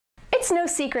It's no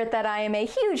secret that I am a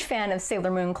huge fan of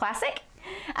Sailor Moon Classic.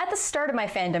 At the start of my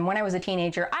fandom, when I was a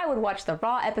teenager, I would watch the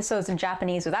raw episodes in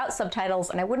Japanese without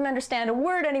subtitles, and I wouldn't understand a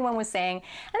word anyone was saying,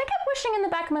 and I kept wishing in the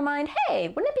back of my mind, hey,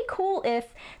 wouldn't it be cool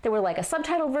if there were like a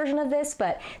subtitle version of this,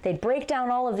 but they'd break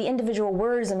down all of the individual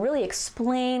words and really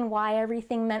explain why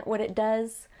everything meant what it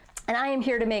does? And I am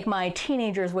here to make my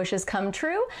teenagers' wishes come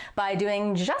true by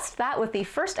doing just that with the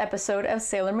first episode of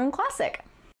Sailor Moon Classic.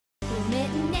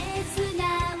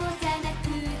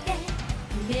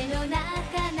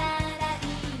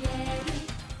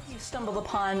 Stumbled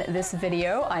upon this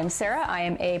video. I'm Sarah. I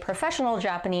am a professional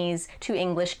Japanese to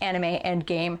English anime and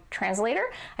game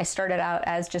translator. I started out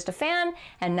as just a fan,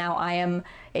 and now I am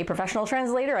a professional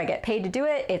translator. I get paid to do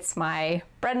it. It's my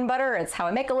bread and butter. It's how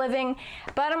I make a living,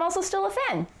 but I'm also still a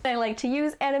fan. I like to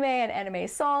use anime and anime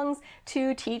songs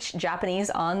to teach Japanese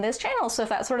on this channel. So if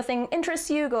that sort of thing interests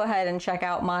you, go ahead and check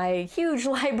out my huge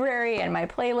library and my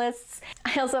playlists.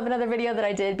 I also have another video that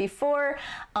I did before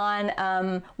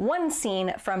on one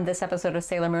scene from this episode of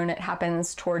Sailor Moon. It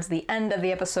happens towards the end of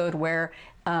the episode where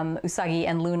Usagi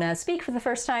and Luna speak for the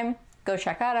first time. Go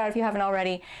check that out if you haven't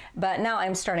already. But now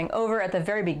I'm starting over at the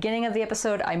very beginning of the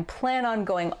episode. I plan on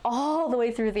going all the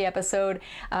way through the episode,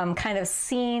 kind of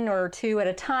scene or two at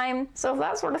a time. So if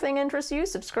that sort of thing interests you,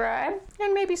 subscribe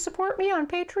and maybe support me on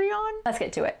Patreon. Let's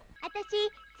get to it.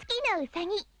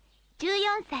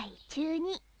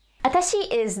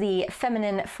 Atashi is the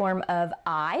feminine form of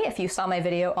I. If you saw my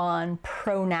video on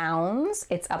pronouns,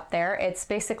 it's up there. It's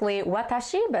basically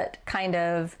watashi, but kind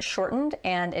of shortened,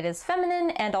 and it is feminine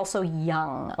and also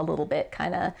young a little bit,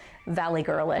 kind of valley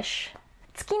girlish.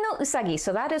 Tsuki no Usagi,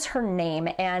 so that is her name,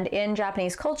 and in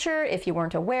Japanese culture, if you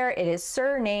weren't aware, it is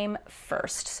surname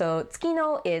first. So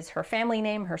Tsukino is her family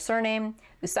name, her surname.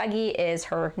 Usagi is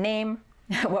her name,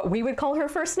 what we would call her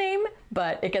first name,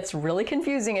 but it gets really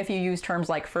confusing if you use terms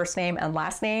like first name and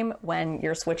last name when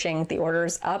you're switching the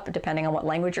orders up depending on what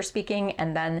language you're speaking,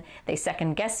 and then they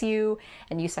second guess you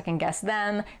and you second guess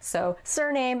them. So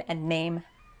surname and name,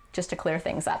 just to clear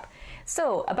things up.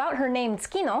 So about her name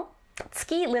Tsukino,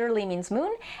 Tsuki literally means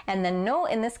moon, and then no,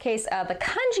 in this case, the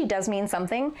kanji does mean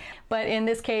something, but in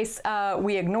this case,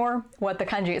 we ignore what the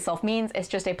kanji itself means. It's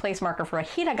just a place marker for a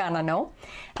hiragana no,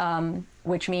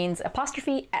 which means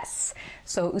apostrophe S.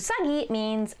 So Usagi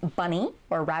means bunny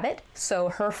or rabbit, so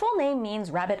her full name means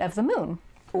rabbit of the moon,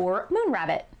 or moon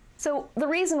rabbit. So the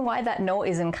reason why that no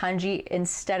is in kanji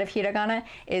instead of hiragana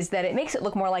is that it makes it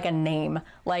look more like a name.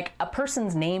 Like a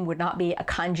person's name would not be a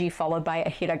kanji followed by a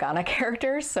hiragana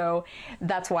character, so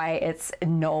that's why it's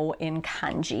no in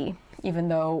kanji, even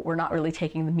though we're not really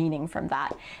taking the meaning from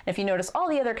that. And if you notice all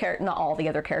the other not all the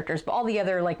other characters, but all the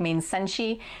other like main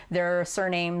senshi, their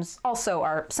surnames also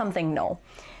are something no.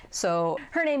 So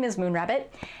her name is Moon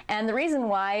Rabbit, and the reason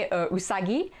why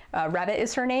Usagi, Rabbit,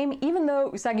 is her name, even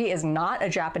though Usagi is not a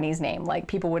Japanese name, like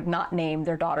people would not name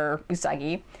their daughter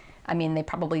Usagi. I mean, they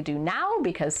probably do now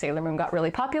because Sailor Moon got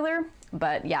really popular,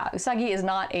 but yeah, Usagi is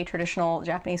not a traditional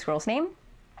Japanese girl's name.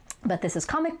 But this is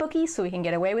comic booky, so we can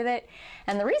get away with it.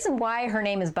 And the reason why her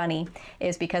name is Bunny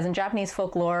is because in Japanese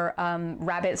folklore,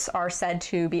 rabbits are said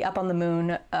to be up on the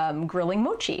moon grilling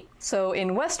mochi. So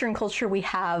in Western culture, we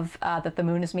have that the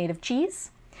moon is made of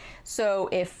cheese. So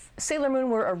if Sailor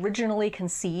Moon were originally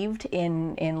conceived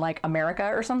in like America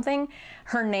or something,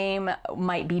 her name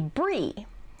might be Brie,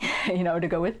 you know, to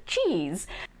go with cheese.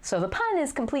 So the pun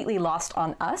is completely lost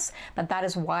on us, but that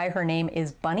is why her name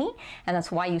is Bunny, and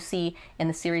that's why you see in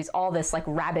the series all this like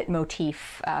rabbit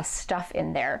motif stuff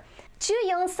in there.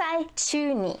 14歳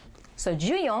中に. So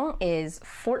 14 is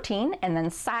 14, and then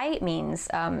sai means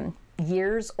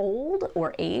years old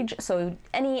or age. So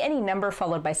any number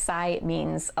followed by sai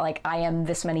means like I am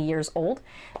this many years old.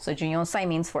 So 14歳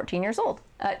means 14 years old.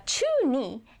 中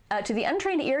に, to the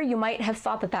untrained ear, you might have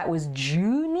thought that that was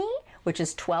 12, which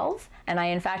is 12, and I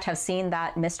in fact have seen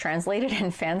that mistranslated in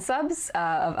fan subs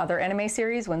of other anime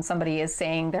series when somebody is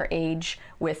saying their age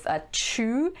with a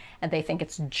chu and they think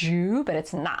it's ju, but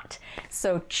it's not.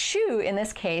 So chu in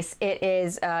this case, it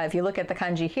is, if you look at the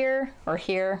kanji here, or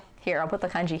here, I'll put the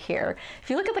kanji here. If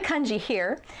you look at the kanji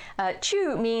here,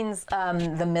 chu means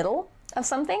the middle of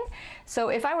something. So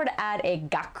if I were to add a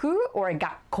gaku or a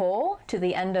gakko to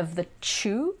the end of the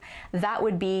chu, that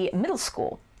would be middle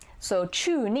school. So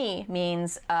chu ni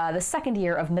means the second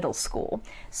year of middle school.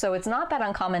 So it's not that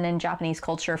uncommon in Japanese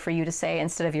culture for you to say,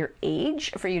 instead of your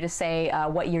age, for you to say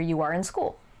what year you are in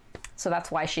school. So that's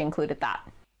why she included that.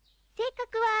 性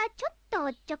格はちょっとお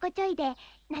っちょこちょいで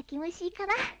泣き虫か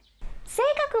な。性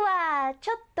格は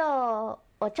ちょっと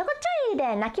おっちょこちょい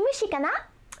で泣き虫かな。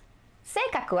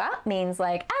 Seikaku means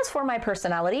like, as for my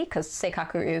personality, because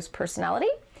seikaku is personality.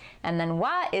 And then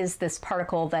wa is this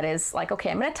particle that is like, okay,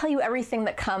 I'm going to tell you everything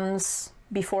that comes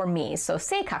before me. So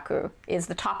seikaku is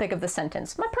the topic of the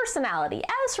sentence. My personality.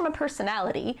 As for my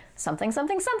personality, something,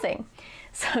 something, something.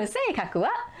 So seikaku wa,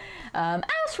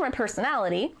 as for my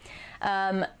personality,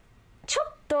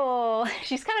 chotto.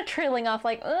 She's kind of trailing off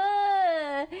like,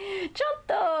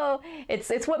 chotto.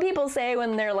 It's what people say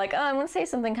when they're like, oh, I'm going to say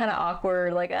something kind of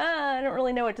awkward, like, I don't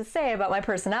really know what to say about my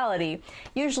personality.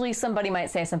 Usually somebody might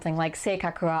say something like,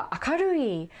 seikaku wa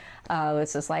akarui.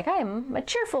 It's just like, I'm a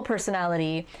cheerful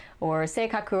personality. Or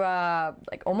seikaku wa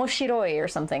like omoshiroi or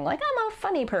something, like I'm a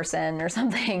funny person or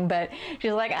something. But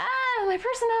she's like, my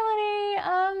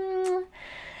personality,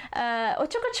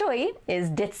 ochokochoi is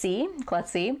ditzy,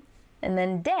 klutzy. And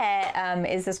then de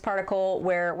is this particle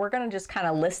where we're going to just kind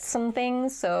of list some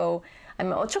things. So I'm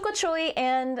ochokochoi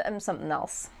and I'm something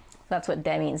else. That's what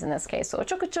de means in this case. So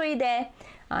ochokochoi de,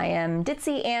 I am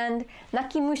ditzy, and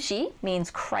nakimushi means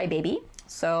crybaby.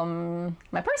 So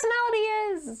my personality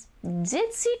is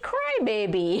ditzy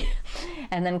crybaby.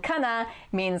 And then kana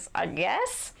means I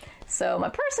guess. So my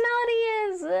personality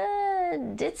is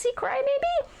ditzy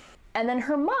crybaby. And then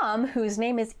her mom, whose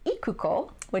name is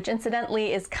Ikuko, which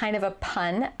incidentally is kind of a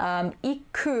pun.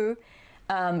 Iku,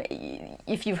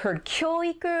 if you've heard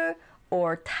kyoiku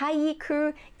or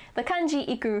taiiku, the kanji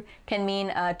iku can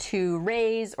mean to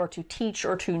raise or to teach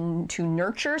or to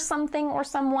nurture something or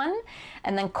someone.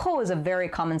 And then ko is a very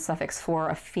common suffix for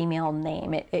a female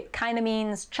name. It kind of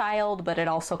means child, but it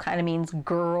also kind of means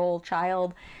girl,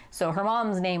 child. So her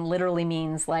mom's name literally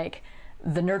means like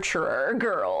the nurturer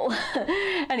girl.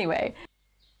 Anyway.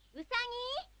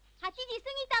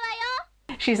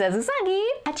 She says, Usagi,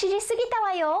 8時過ぎた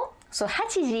わよ. So 8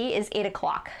時is 8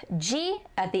 o'clock. Ji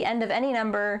at the end of any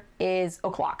number is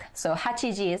o'clock. So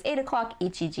 8時 is 8 o'clock,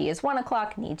 1時 is 1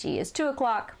 o'clock, 2時 is 2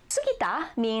 o'clock. Sugita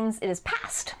means it is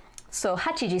past. So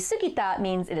 8時過ぎた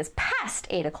means it is past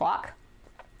 8 o'clock.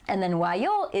 And then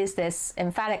wayo is this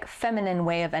emphatic feminine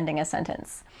way of ending a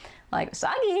sentence. Like,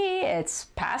 Usagi, it's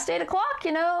past 8 o'clock,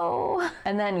 you know?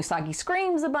 And then Usagi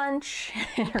screams a bunch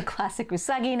in her classic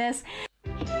Usaginess.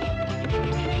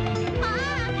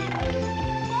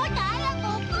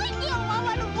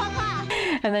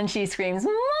 And then she screams,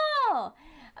 Mo!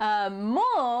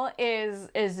 Mo is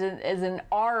an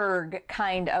arg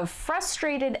kind of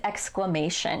frustrated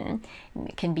exclamation.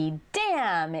 It can be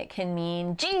damn, it can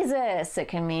mean Jesus, it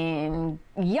can mean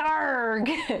yarg,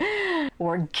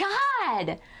 or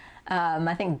God.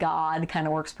 I think God kind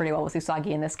of works pretty well with Usagi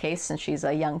in this case since she's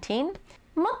a young teen.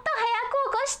 Motto hayaku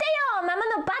okoshite yo, mama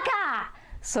no baka!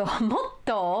 So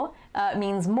motto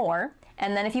means more.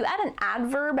 And then if you add an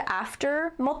adverb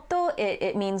after motto,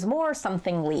 it means more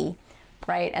somethingly,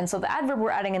 right? And so the adverb we're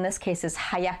adding in this case is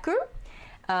hayaku.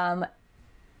 The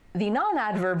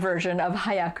non-adverb version of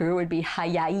hayaku would be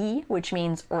hayai, which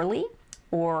means early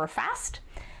or fast.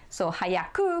 So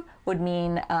hayaku would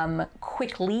mean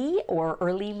quickly or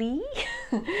earlyly.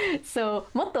 So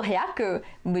motto hayaku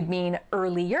would mean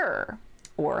earlier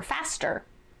or faster.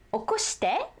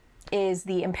 Okoshite is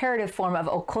the imperative form of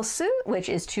okosu, which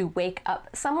is to wake up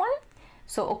someone.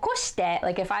 So okoshite,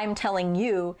 like if I'm telling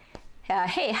you,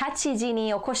 hey, 8時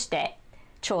に okoshite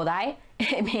chodai,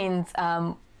 it means,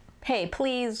 hey,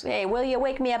 please, hey, will you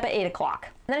wake me up at 8 o'clock?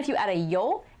 And then if you add a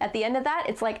yo at the end of that,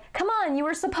 it's like, come on, you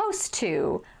were supposed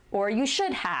to, or you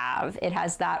should have. It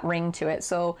has that ring to it.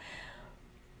 So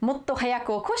motto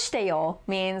hayaku okoshite yo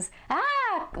means,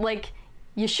 like,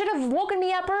 you should have woken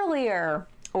me up earlier.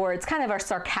 Or it's kind of a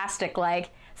sarcastic like,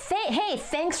 hey,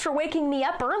 thanks for waking me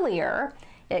up earlier.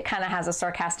 It kind of has a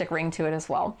sarcastic ring to it as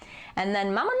well. And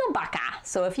then mama no baka.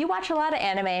 So if you watch a lot of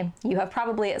anime, you have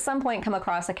probably at some point come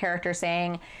across a character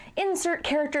saying, insert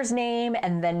character's name,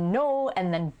 and then no,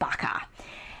 and then baka.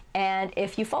 And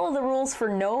if you follow the rules for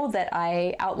no that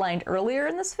I outlined earlier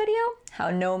in this video, how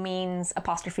no means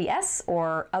apostrophe S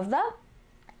or of the,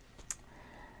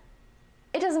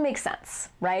 it doesn't make sense,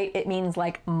 right? It means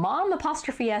like mom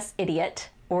apostrophe S idiot,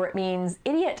 or it means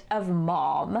idiot of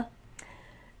mom.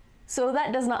 So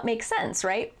that does not make sense,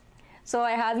 right? So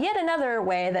I have yet another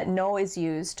way that no is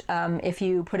used if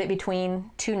you put it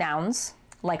between two nouns,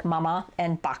 like mama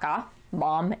and baka,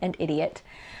 mom and idiot.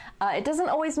 It doesn't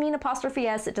always mean apostrophe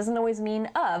S, it doesn't always mean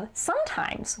of.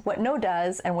 Sometimes what no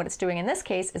does, and what it's doing in this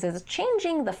case, is it's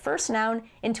changing the first noun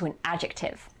into an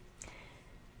adjective.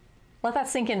 Let that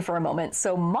sink in for a moment.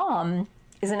 So mom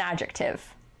is an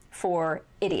adjective for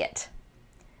idiot.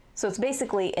 So it's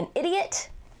basically an idiot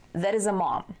that is a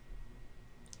mom.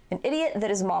 An idiot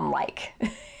that is mom-like.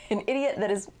 An idiot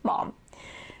that is mom.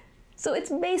 So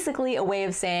it's basically a way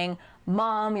of saying,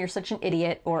 mom, you're such an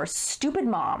idiot, or stupid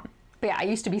mom, But yeah, I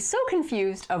used to be so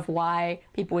confused of why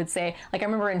people would say, like I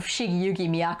remember in Fushigi Yugi,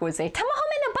 Miyako would say,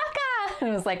 Tamahome no baka! And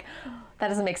it was like, that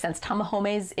doesn't make sense.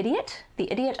 Tamahome's idiot?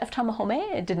 The idiot of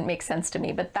Tamahome? It didn't make sense to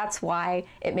me, but that's why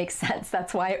it makes sense.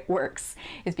 That's why it works.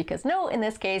 Is because no, in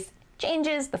this case,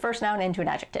 changes the first noun into an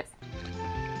adjective.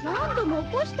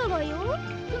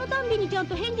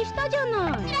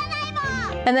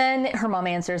 And then her mom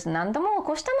answers, Nandomo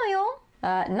okoshita no yo.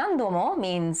 Nandomo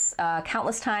means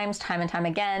countless times, time and time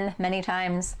again, many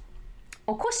times.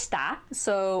 Okoshita,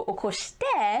 so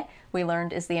okoshite, we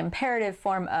learned, is the imperative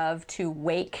form of to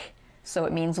wake. So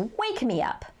it means wake me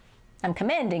up. I'm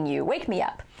commanding you, wake me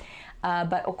up.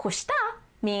 But okoshita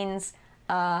means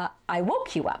I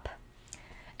woke you up.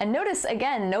 And notice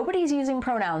again, nobody's using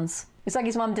pronouns.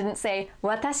 Usagi's mom didn't say,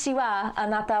 Watashi wa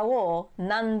anata wo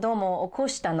nandomo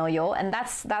okoshita no yo. And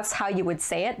that's how you would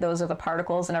say it. Those are the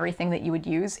particles and everything that you would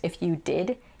use if you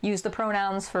did use the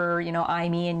pronouns for, you know, I,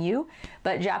 me, and you.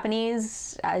 But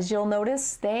Japanese, as you'll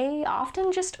notice, they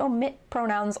often just omit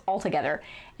pronouns altogether.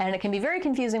 And it can be very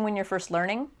confusing when you're first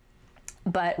learning.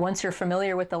 But once you're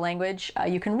familiar with the language,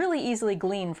 you can really easily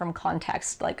glean from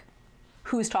context, like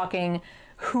who's talking,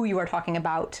 who you are talking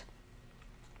about.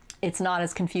 It's not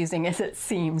as confusing as it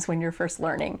seems when you're first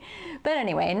learning. But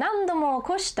anyway, nandomo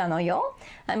okoshita no yo.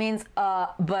 That means,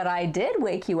 but I did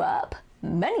wake you up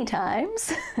many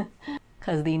times.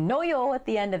 Because the no yo at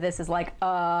the end of this is like,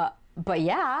 but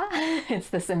yeah. It's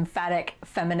this emphatic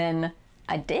feminine,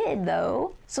 I did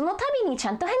though. Sono tabi ni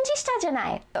chanto henji shita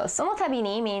janai. So sono tabi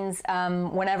ni means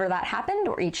whenever that happened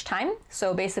or each time.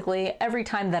 So basically every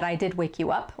time that I did wake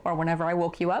you up or whenever I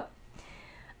woke you up.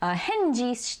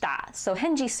 Henji shita. So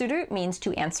henji suru means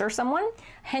to answer someone.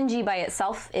 Henji by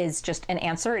itself is just an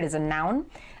answer. It is a noun.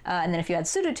 And then if you add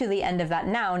suru to the end of that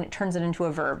noun, it turns it into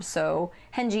a verb. So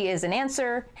henji is an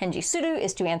answer. Henji suru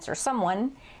is to answer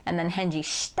someone. And then henji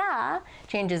shita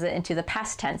changes it into the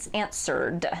past tense,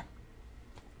 answered.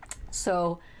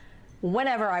 So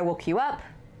whenever I woke you up,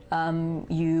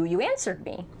 you answered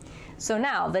me. So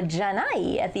now the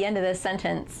janai at the end of this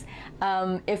sentence,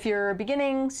 if you're a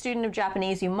beginning student of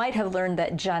Japanese, you might have learned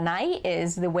that janai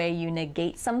is the way you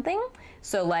negate something.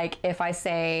 So like if I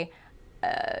say,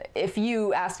 if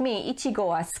you ask me, ichigo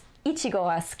wa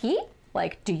suki?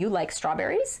 Like, do you like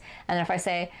strawberries? And if I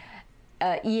say,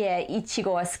 ie,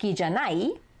 ichigo wa suki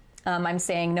janai, I'm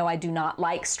saying, no, I do not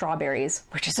like strawberries,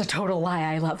 which is a total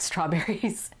lie. I love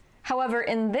strawberries. However,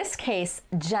 in this case,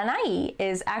 janai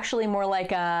is actually more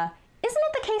like a, isn't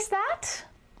it the case that?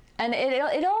 And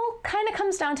it all kind of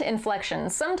comes down to inflection.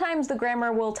 Sometimes the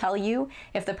grammar will tell you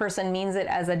if the person means it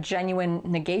as a genuine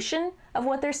negation of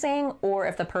what they're saying, or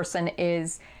if the person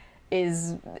is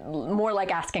more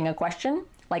like asking a question.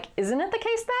 Like, isn't it the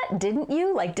case that? Didn't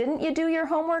you? Like, didn't you do your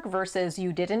homework versus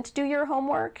you didn't do your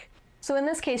homework? So in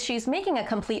this case, she's making a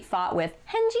complete thought with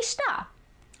henji shita.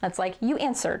 That's like, you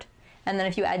answered. And then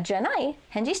if you add janai,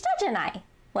 henji shita janai.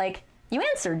 Like, you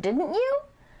answered, didn't you?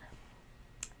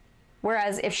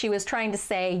 Whereas if she was trying to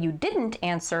say you didn't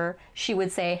answer, she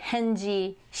would say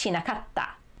henji shinakatta.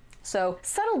 So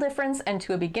subtle difference, and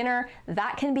to a beginner,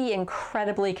 that can be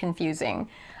incredibly confusing.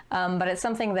 But it's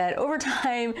something that over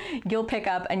time you'll pick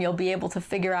up and you'll be able to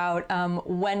figure out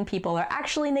when people are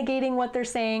actually negating what they're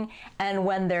saying and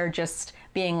when they're just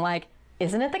being like,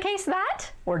 isn't it the case that?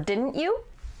 Or didn't you?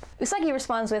 Usagi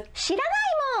responds with,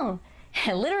 shiranai mon!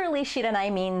 Literally,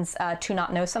 shiranai means to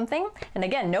not know something. And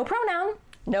again, no pronoun.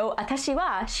 No, atashi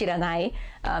wa shiranai.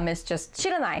 It's just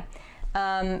shiranai.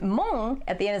 Mon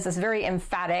at the end is this very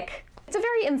emphatic, it's a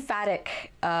very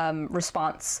emphatic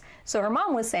response. So her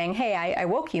mom was saying, hey, I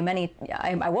woke you many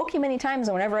times,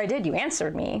 and whenever I did, you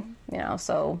answered me, you know,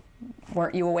 so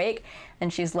weren't you awake?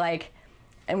 And she's like,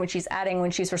 and when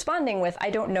she's responding with,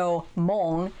 I don't know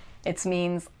mon, it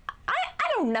means, I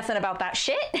don't know nothing about that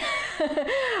shit.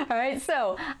 All right,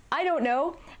 so I don't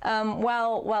know.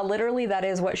 While literally that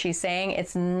is what she's saying,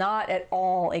 it's not at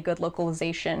all a good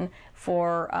localization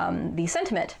for the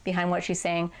sentiment behind what she's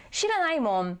saying. Shiranai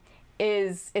mon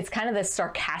it's kind of this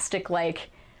sarcastic, like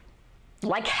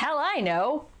hell I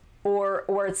know, or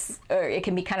it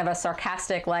can be kind of a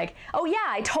sarcastic, like, oh yeah,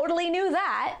 I totally knew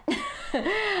that,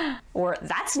 or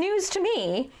that's news to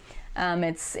me.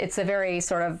 It's a very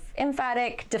sort of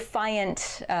emphatic,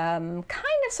 defiant, kind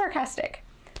of sarcastic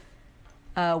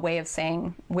way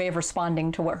of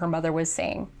responding to what her mother was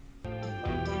saying.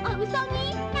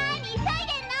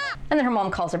 And then her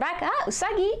mom calls her back,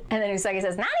 usagi, and then usagi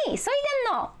says, nani soiden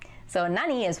no? So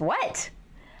nani is what?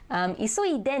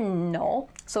 Isoidenno.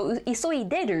 So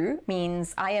isoideru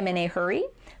means I am in a hurry.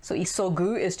 So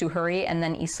isogu is to hurry, and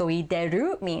then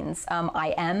isoideru means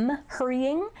I am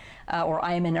hurrying, or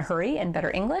I am in a hurry in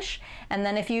better English. And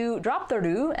then if you drop the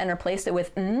ru and replace it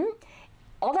with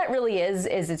all that really is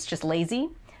it's just lazy.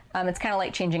 It's kind of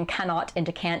like changing cannot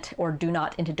into can't or do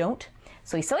not into don't.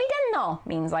 So isoidenno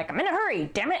means like I'm in a hurry,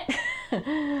 damn it.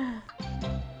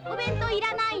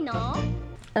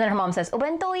 And then her mom says,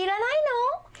 Obento iranai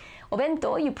no?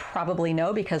 Obento, you probably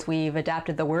know because we've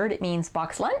adapted the word. It means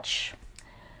box lunch.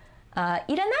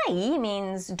 Iranai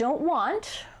means don't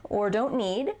want or don't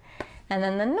need. And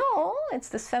then the no, it's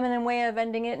this feminine way of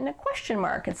ending it in a question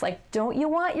mark. It's like, don't you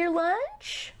want your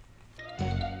lunch?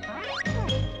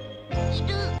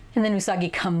 And then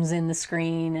Usagi comes in the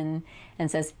screen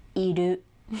and says, iru.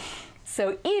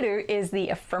 So iru is the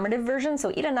affirmative version.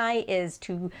 So iranai is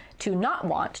to not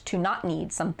want, to not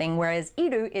need something, whereas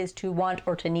iru is to want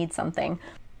or to need something.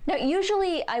 Now,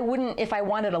 usually I wouldn't, if I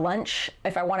wanted a lunch,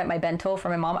 if I wanted my bento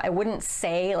from my mom, I wouldn't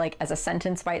say like as a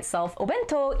sentence by itself,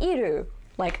 obento iru,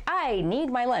 like I need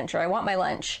my lunch or I want my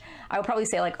lunch. I would probably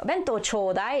say like obento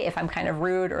chodai if I'm kind of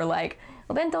rude, or like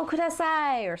obento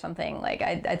kudasai or something. Like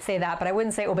I'd say that, but I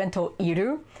wouldn't say obento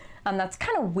iru. That's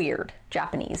kind of weird,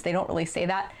 Japanese. They don't really say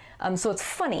that. So it's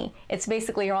funny. It's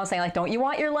basically your mom saying like, don't you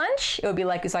want your lunch? It would be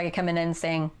like Usagi coming in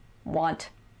saying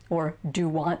want or do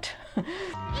want. And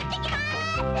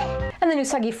then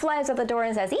Usagi flies out the door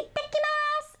and says,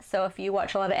 Ittekimasu! So if you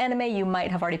watch a lot of anime, you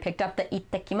might have already picked up the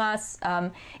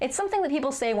ittekimasu. It's something that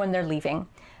people say when they're leaving.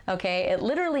 Okay, it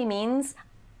literally means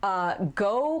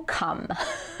go, come.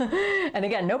 And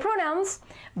again, no pronouns,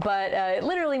 but it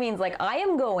literally means like I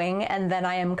am going and then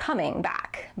I am coming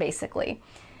back, basically.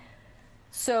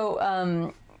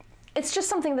 So it's just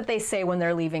something that they say when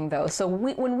they're leaving though. So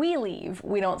when we leave,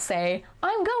 we don't say,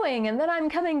 I'm going and then I'm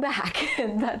coming back.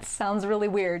 That sounds really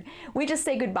weird. We just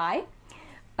say goodbye.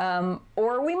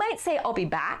 Or we might say, I'll be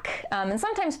back. And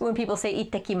sometimes when people say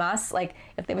ittekimasu, like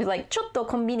if they be like, chotto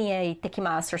konbini e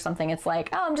ittekimasu or something, it's like,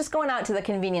 oh, I'm just going out to the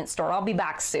convenience store. I'll be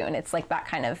back soon. It's like that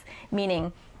kind of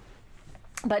meaning.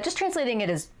 But just translating it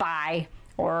as bye,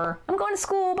 or I'm going to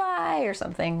school, bye, or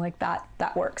something like that,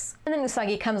 that works. And then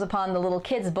Usagi comes upon the little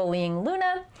kids bullying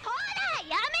Luna.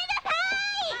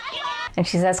 And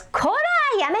she says, Kora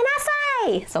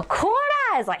yamenasai! So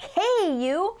Kora is like, hey,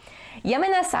 you.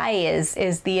 Yamenasai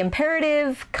is the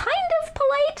imperative, kind of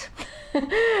polite,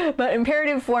 but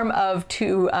imperative form of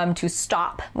to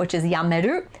stop, which is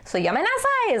yameru. So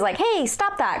yamenasai is like, hey,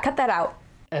 stop that, cut that out.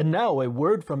 And now a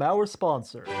word from our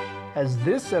sponsor. Has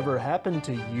this ever happened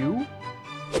to you?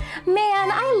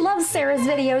 Man, I love Sarah's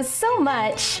videos so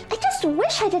much. I just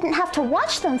wish I didn't have to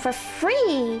watch them for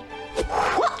free.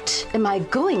 What am I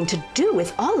going to do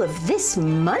with all of this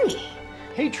money?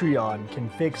 Patreon can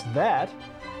fix that.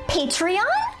 Patreon?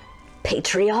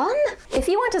 Patreon? If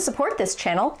you want to support this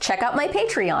channel, check out my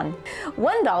Patreon.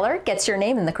 $1 gets your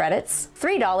name in the credits.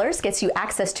 $3 gets you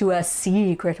access to a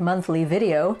secret monthly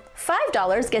video.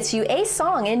 $5 gets you a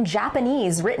song in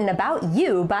Japanese written about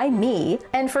you by me.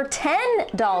 And for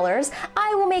 $10,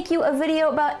 I will make you a video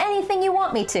about anything you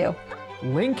want me to.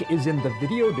 Link is in the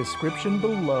video description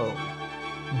below.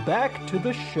 Back to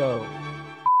the show.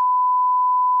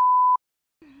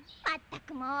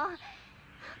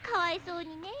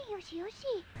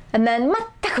 And then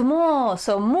mattaku mo,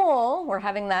 so mo, we're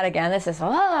having that again. This is,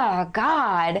 oh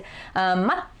God.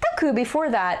 Mattaku before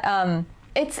that,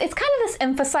 it's kind of this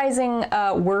emphasizing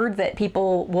word that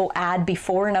people will add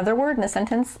before another word in a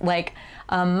sentence. Like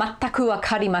mattaku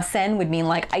wakarimasen would mean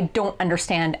like I don't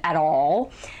understand at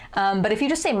all. But if you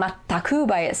just say mattaku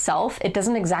by itself, it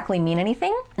doesn't exactly mean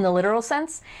anything in the literal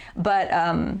sense. But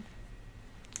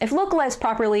if localized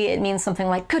properly, it means something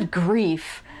like good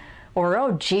grief, or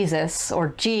oh Jesus,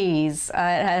 or geez. It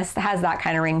has that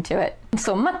kind of ring to it.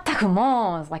 So mattaku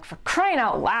mo is like for crying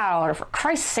out loud, or for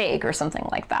Christ's sake, or something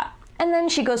like that. And then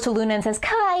she goes to Luna and says,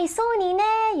 kawaisou ni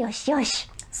ne, yoshi yoshi.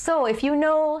 So if you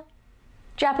know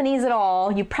Japanese at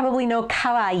all, you probably know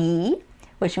kawaii,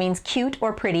 which means cute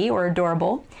or pretty or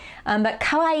adorable. But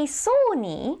kawaisou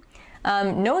ni,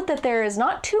 note that there is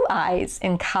not two I's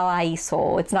in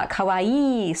kawaisou. It's not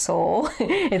kawaii-sou,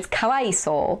 it's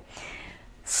kawaisou.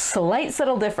 Slight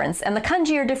subtle difference, and the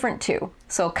kanji are different too.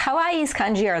 So kawaii's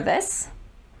kanji are this,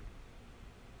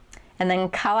 and then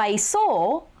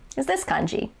kawaisou is this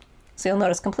kanji. So you'll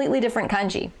notice completely different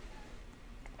kanji.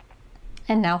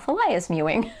 And now Thalai is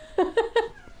mewing. Lele,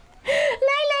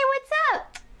 what's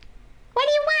up? What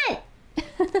do you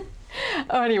want?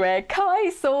 Anyway,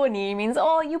 kawaisou ni means,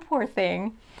 oh, you poor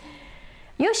thing.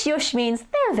 Yoshi yoshi means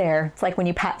they're there. It's like when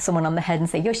you pat someone on the head and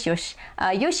say yoshi yoshi.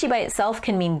 Yoshi by itself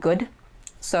can mean good.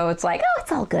 So it's like, oh,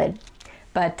 it's all good.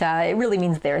 But it really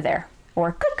means they're there.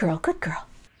 Or good girl, good girl.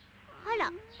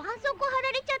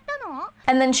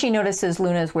 And then she notices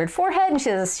Luna's weird forehead and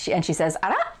she says,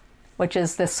 ara, which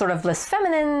is this sort of this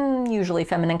feminine, usually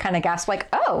feminine kind of gasp, like,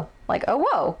 oh,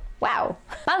 whoa, wow.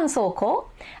 Bansoko.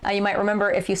 You might remember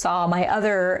if you saw my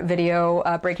other video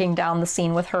breaking down the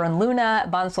scene with her and Luna,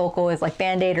 bansoko is like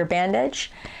band-aid or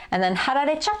bandage. And then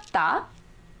hararechatta.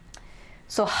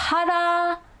 So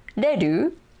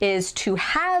harareru is to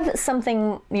have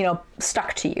something,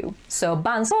 stuck to you. So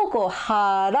bansoko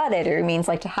harareru means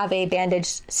like to have a bandage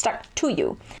stuck to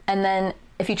you. And then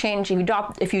if you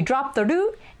drop the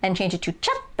ru and change it to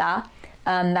chatta,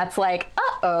 that's like,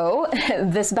 uh-oh,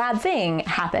 this bad thing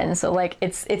happened. So like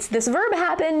it's this verb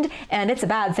happened and it's a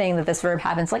bad thing that this verb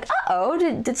happens. Like, uh-oh,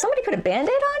 did somebody put a band-aid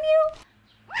on you?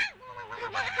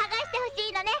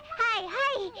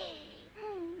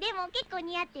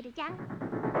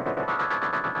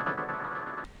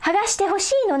 Hagashite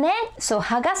hoshii no ne. So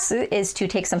hagasu is to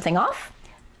take something off.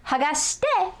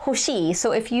 Hagashite hoshii.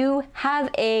 So if you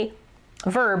have a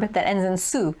verb that ends in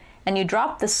su and you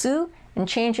drop the su and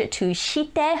change it to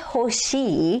shite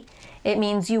hoshii, it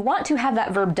means you want to have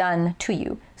that verb done to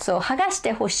you. So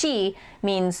hagashite hoshii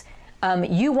means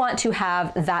you want to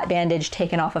have that bandage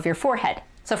taken off of your forehead.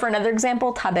 So for another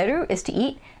example, taberu is to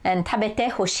eat, and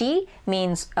tabete hoshii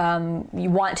means you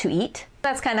want to eat.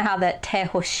 That's kind of how that te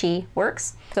hoshii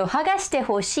works. So hagashite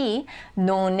hoshii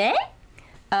no ne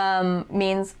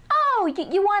means, oh,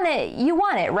 you want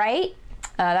it, right?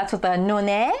 That's what the no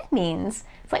ne means.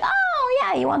 It's like, oh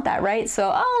yeah, you want that, right?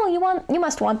 So, oh, you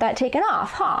must want that taken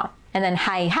off, huh? And then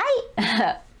hai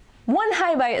hai. One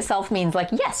hai by itself means like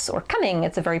yes or coming.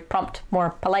 It's a very prompt,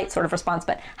 more polite sort of response,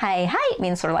 but hai hai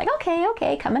means sort of like,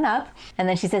 okay, coming up. And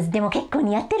then she says, demo kekko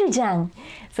ni yatteru jan.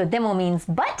 So demo means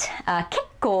but,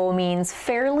 kekko means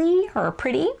fairly or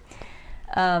pretty,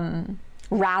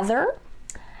 rather.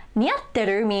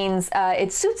 Niyatteru means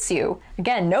it suits you.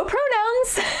 Again, no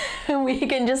pronouns. We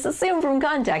can just assume from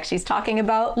context she's talking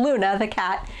about Luna, the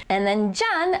cat. And then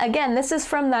jan, again, this is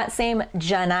from that same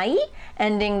janai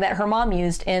ending that her mom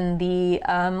used in the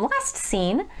last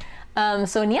scene.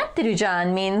 So niyatteru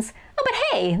jan means, oh, but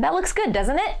hey, that looks good,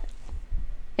 doesn't it?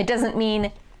 It doesn't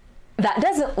mean that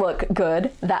doesn't look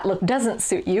good, that look doesn't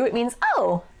suit you. It means,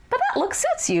 oh, but that look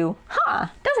suits you, huh,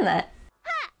 doesn't it?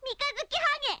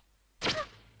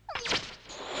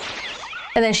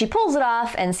 And then she pulls it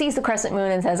off and sees the crescent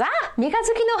moon and says, ah,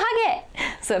 Mikazuki no hage.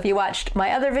 So if you watched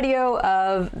my other video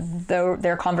of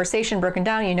their conversation broken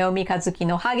down, you know Mikazuki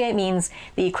no hage means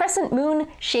the crescent moon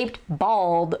shaped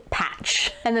bald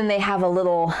patch. And then they have a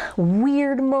little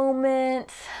weird moment.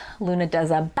 Luna does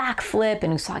a backflip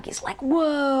and Usagi's like,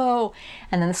 whoa.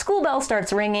 And then the school bell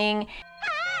starts ringing.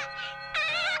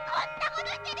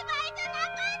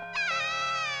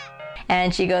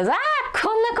 And she goes, ah,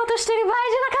 konna koto shiteru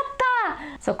bae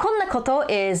janakatta. So konna koto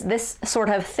is this sort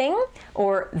of thing,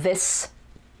 or this,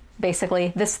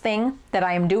 basically this thing that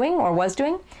I am doing or was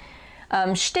doing.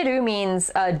 Shiteru means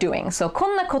doing. So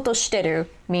konna koto shiteru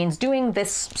means doing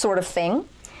this sort of thing.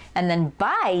 And then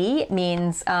bai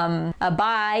means, a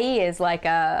bai is like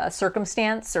a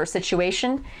circumstance or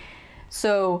situation.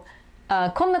 So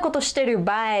konna koto shiteru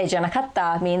bae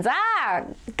janakatta means, ah,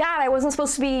 God, I wasn't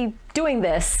supposed to be doing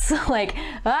this. like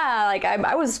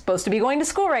I was supposed to be going to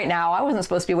school right now. I wasn't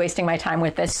supposed to be wasting my time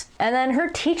with this. And then her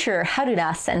teacher,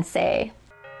 Haruna sensei.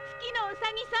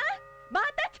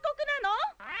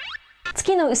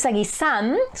 Tsuki no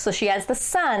usagi-san, so she adds the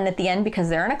san at the end because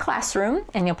they're in a classroom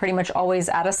and you'll pretty much always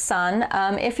add a san.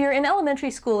 If you're in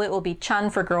elementary school, it will be chan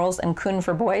for girls and kun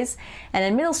for boys. And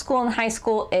in middle school and high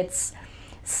school, it's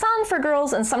san for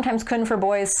girls and sometimes kun for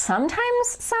boys, sometimes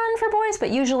san for boys, but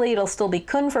usually it'll still be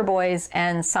kun for boys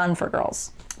and san for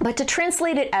girls. But to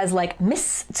translate it as like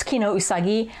Miss Tsuki no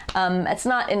Usagi, it's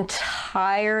not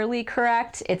entirely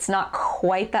correct. It's not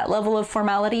quite that level of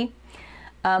formality.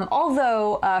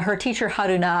 Although her teacher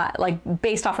Haruna, like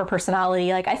based off her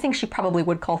personality, like I think she probably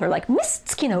would call her like Miss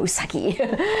Tsuki no Usagi,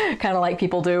 kind of like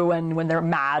people do when they're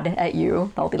mad at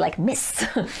you. They'll be like Miss,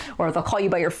 or they'll call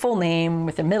you by your full name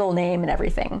with your middle name and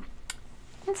everything.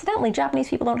 Incidentally, Japanese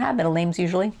people don't have middle names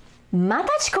usually.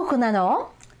 Mata chikoku nano?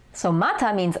 So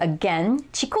mata means again,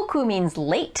 chikoku means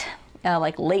late,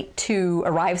 like late to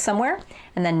arrive somewhere,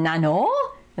 and then nano?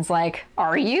 It's like,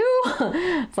 are you?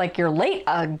 It's like, you're late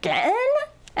again?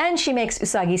 And she makes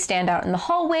Usagi stand out in the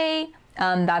hallway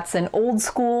That's an old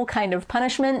school kind of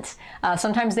punishment.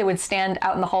 Sometimes they would stand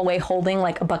out in the hallway holding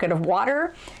like a bucket of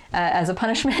water as a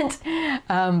punishment,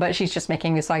 but she's just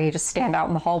making Usagi just stand out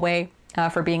in the hallway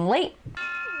for being late.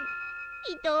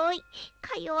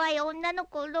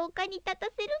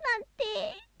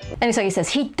 And Usagi says,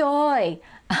 Hidoi!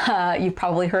 You've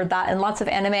probably heard that in lots of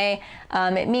anime.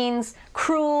 It means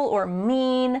cruel or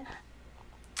mean,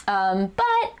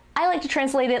 but I like to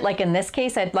translate it, like in this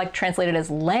case, I'd like to translate it as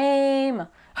lame,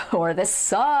 or this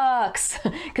sucks,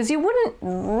 because you wouldn't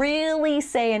really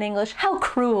say in English, how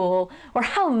cruel, or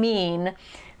how mean.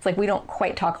 It's like we don't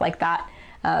quite talk like that.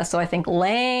 So I think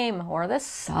lame, or this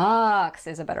sucks,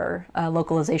 is a better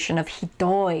localization of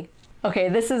hidoi. Okay,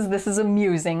 this is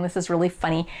amusing, this is really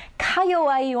funny.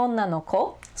 Kayowai onna no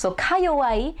ko. So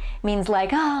kayowai means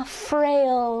like,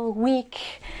 frail, weak,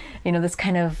 you know, this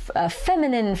kind of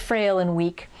feminine, frail and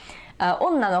weak.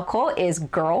 Onna no ko is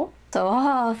girl,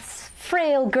 so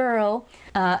frail girl.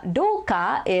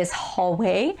 Douka is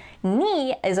hallway.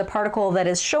 Ni is a particle that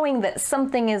is showing that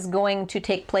something is going to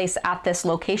take place at this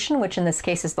location, which in this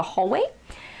case is the hallway.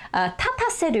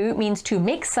 Tataseru means to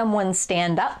make someone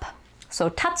stand up. So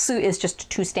tatsu is just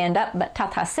to stand up, but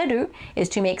tataseru is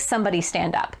to make somebody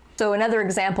stand up. So another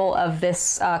example of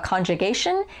this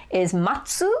conjugation is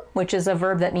matsu, which is a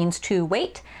verb that means to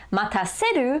wait.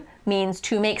 Mataseru means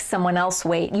to make someone else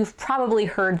wait. You've probably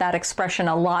heard that expression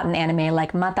a lot in anime,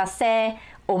 like matase,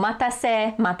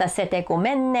 omatase, matasete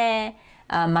gomenne,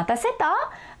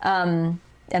 mataseta.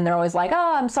 And they're always like,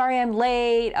 oh, I'm sorry I'm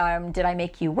late. Did I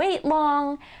make you wait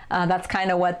long? That's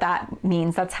kind of what that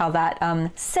means. That's how that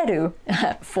seru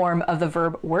form of the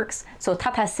verb works. So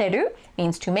tataseru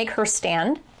means to make her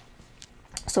stand.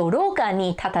 So roka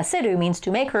ni tataseru means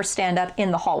to make her stand up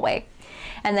in the hallway.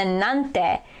 And then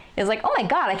nante is like, oh my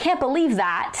God, I can't believe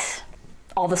that.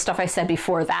 All the stuff I said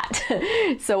before that.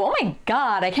 So, oh my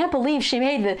God, I can't believe she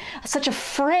made such a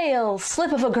frail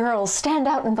slip of a girl stand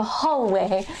out in the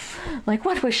hallway. Like,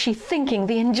 what was she thinking?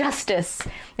 The injustice.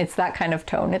 It's that kind of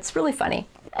tone. It's really funny.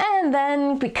 And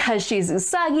then, because she's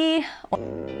Usagi,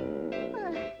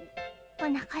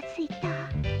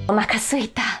 onaka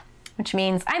suita, which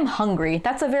means I'm hungry.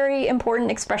 That's a very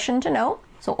important expression to know.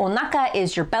 So onaka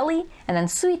is your belly, and then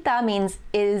suita means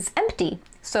is empty.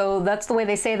 So that's the way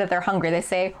they say that they're hungry. They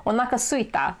say onaka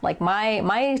suita, like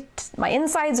my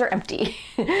insides are empty.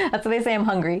 That's what they say, I'm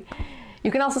hungry.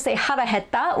 You can also say hara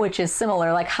hetta, which is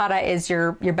similar. Like hara is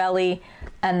your belly,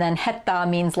 and then hetta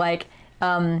means like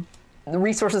the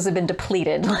resources have been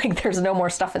depleted. Like there's no more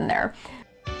stuff in there.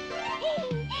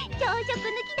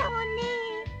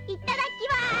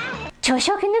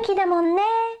 Choshoku nuki da mon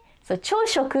ne. So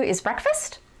choshoku is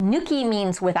breakfast. Nuki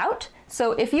means without.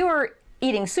 So if you are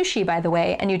eating sushi, by the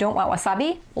way, and you don't want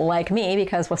wasabi, like me,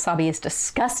 because wasabi is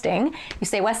disgusting, you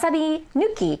say wasabi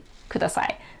nuki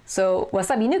kudasai. So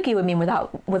wasabi nuki would mean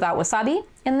without wasabi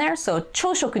in there. So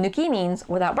choshoku nuki means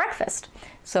without breakfast.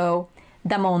 So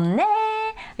damon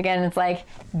ne, again, it's like,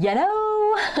 you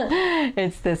know,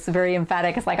 it's this very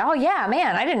emphatic, it's like, oh yeah,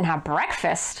 man, I didn't have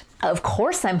breakfast. Of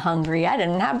course I'm hungry, I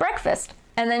didn't have breakfast.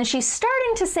 And then she's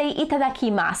starting to say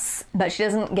itadakimasu, but she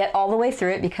doesn't get all the way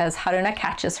through it because Haruna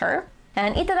catches her.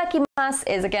 And itadakimasu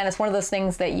is, again, it's one of those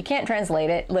things that you can't translate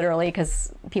it literally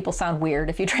because people sound weird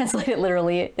if you translate it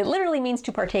literally. It literally means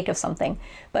to partake of something,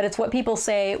 but it's what people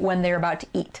say when they're about to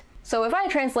eat. So if I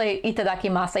translate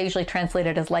itadakimasu, I usually translate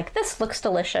it as like, this looks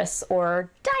delicious, or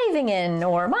diving in,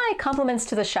 or my compliments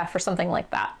to the chef, or something like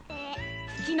that.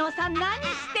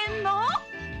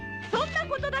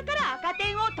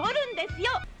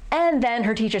 And then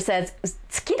her teacher says,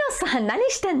 Tsukido-san, nani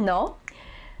shiten no?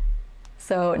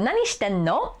 So, nani shiten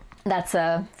no? That's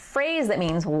a phrase that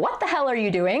means, what the hell are you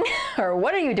doing? Or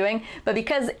what are you doing? But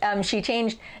because she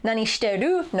changed nani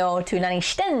shiteru no to nani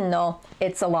shiten no,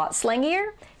 it's a lot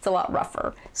slangier, it's a lot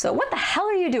rougher. So, what the hell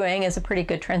are you doing is a pretty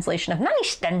good translation of nani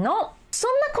shiten no?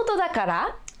 Sonna koto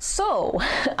dakara. So,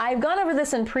 I've gone over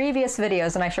this in previous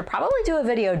videos, and I should probably do a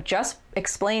video just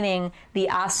explaining the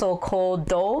aso, ko,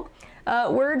 do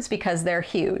words because they're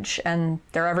huge and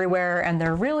they're everywhere and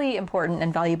they're really important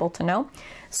and valuable to know.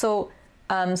 So,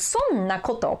 sonna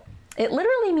koto, it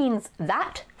literally means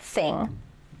that thing.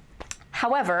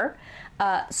 However,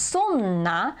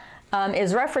 sonna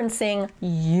is referencing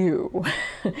you.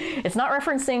 It's not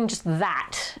referencing just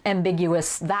that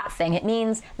ambiguous that thing. It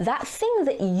means that thing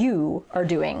that you are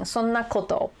doing. Sonna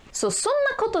koto. So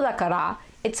sonna koto dakara,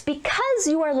 it's because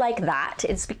you are like that.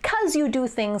 It's because you do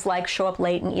things like show up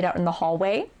late and eat out in the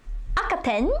hallway.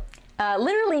 Akaten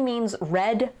literally means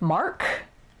red mark.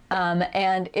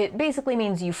 And it basically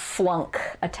means you flunk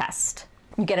a test.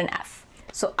 You get an F.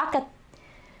 So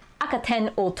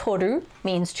akaten o toru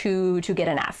means to get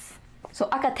an F. So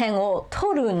akaten o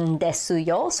torun desu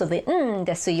yo. So the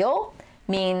desu yo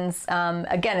means,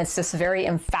 again, it's just very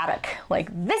emphatic. Like,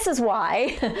 this is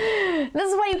why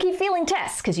you keep failing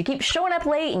tests, because you keep showing up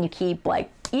late and you keep like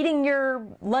eating your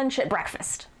lunch at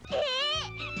breakfast.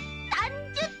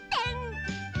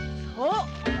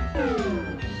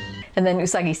 And then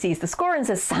Usagi sees the score and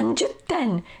says 30.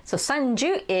 So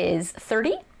sanju is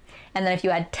 30. And then if you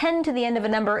add 10 to the end of a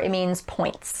number, it means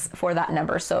points for that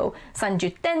number. So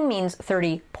 30 means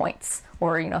 30 points,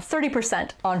 or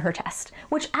 30% on her test,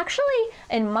 which actually,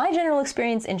 in my general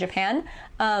experience in Japan,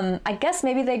 I guess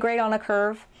maybe they grade on a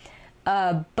curve,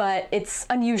 but it's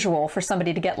unusual for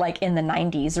somebody to get like in the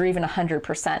 90s or even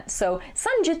 100%. So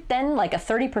 30, like a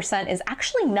 30%, is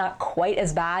actually not quite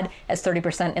as bad as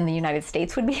 30% in the United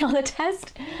States would be on a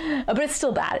test, but it's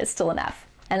still bad. It's still an F.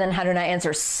 And then Haruna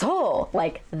answers, so,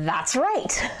 like, that's right,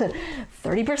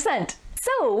 30%.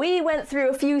 So we went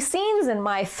through a few scenes and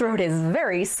my throat is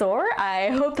very sore. I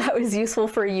hope that was useful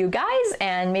for you guys,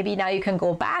 and maybe now you can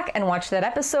go back and watch that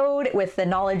episode with the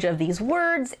knowledge of these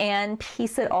words and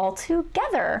piece it all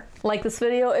together. Like this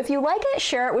video if you like it,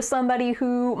 share it with somebody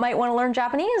who might want to learn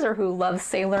Japanese or who loves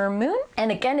Sailor Moon. And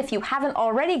again, if you haven't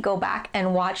already, go back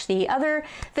and watch the other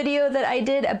video that I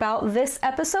did about this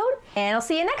episode, and I'll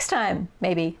see you next time,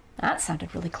 maybe. That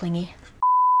sounded really clingy.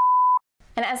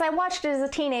 And as I watched it as a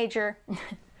teenager,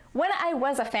 when I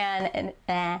was a fan, and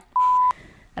I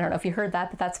don't know if you heard that,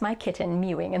 but that's my kitten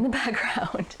mewing in the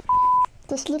background.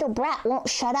 This little brat won't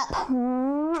shut up.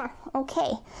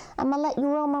 Okay, I'm gonna let you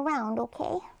roam around,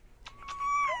 okay?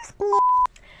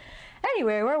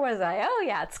 Anyway, where was I? Oh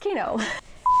yeah, it's Kino.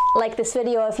 Like this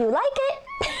video if you like it.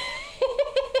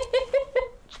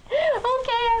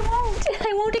 Okay,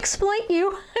 I won't exploit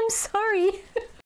you. I'm sorry.